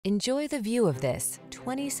Enjoy the view of this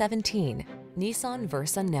 2017 Nissan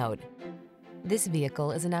Versa Note. This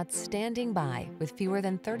vehicle is an outstanding buy with fewer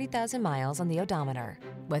than 30,000 miles on the odometer.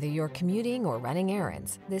 Whether you're commuting or running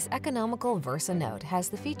errands, this economical Versa Note has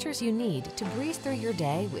the features you need to breeze through your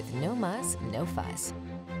day with no muss, no fuss.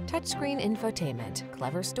 Touchscreen infotainment,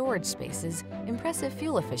 clever storage spaces, impressive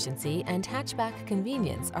fuel efficiency, and hatchback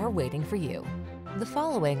convenience are waiting for you. The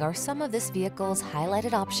following are some of this vehicle's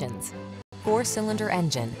highlighted options: 4-cylinder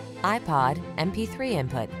engine, iPod, MP3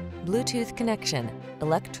 input, Bluetooth connection,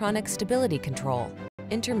 electronic stability control,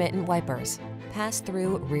 intermittent wipers,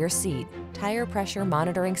 pass-through rear seat, tire pressure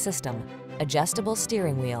monitoring system, adjustable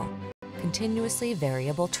steering wheel, continuously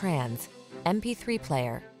variable trans, MP3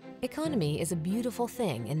 player. Economy is a beautiful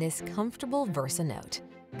thing in this comfortable Versa Note.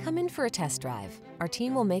 Come in for a test drive. Our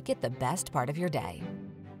team will make it the best part of your day.